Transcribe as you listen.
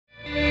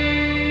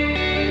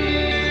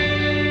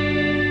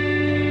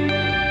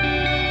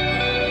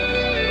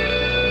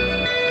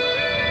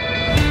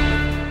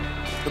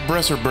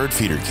Bresser Bird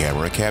Feeder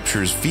Camera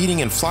captures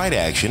feeding and flight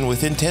action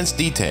with intense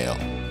detail.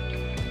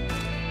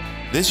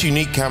 This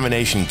unique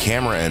combination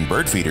camera and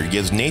bird feeder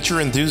gives nature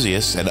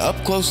enthusiasts an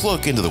up-close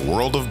look into the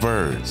world of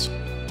birds.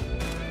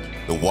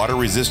 The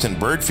water-resistant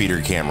bird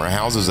feeder camera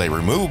houses a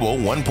removable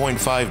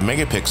 1.5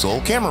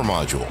 megapixel camera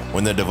module.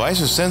 When the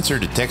device's sensor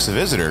detects a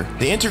visitor,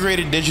 the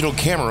integrated digital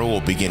camera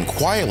will begin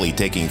quietly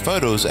taking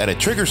photos at a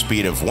trigger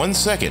speed of 1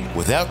 second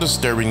without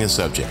disturbing the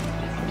subject.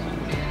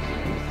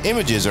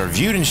 Images are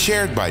viewed and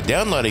shared by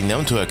downloading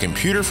them to a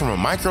computer from a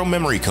micro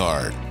memory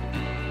card.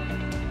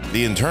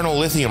 The internal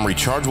lithium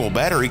rechargeable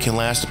battery can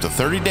last up to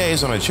 30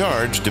 days on a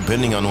charge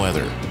depending on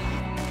weather.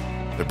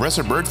 The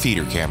Bresser Bird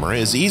Feeder Camera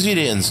is easy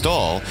to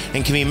install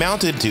and can be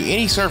mounted to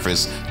any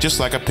surface just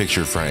like a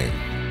picture frame.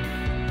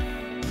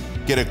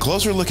 Get a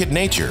closer look at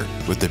nature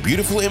with the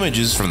beautiful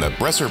images from the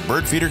Bresser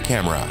Bird Feeder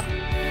Camera.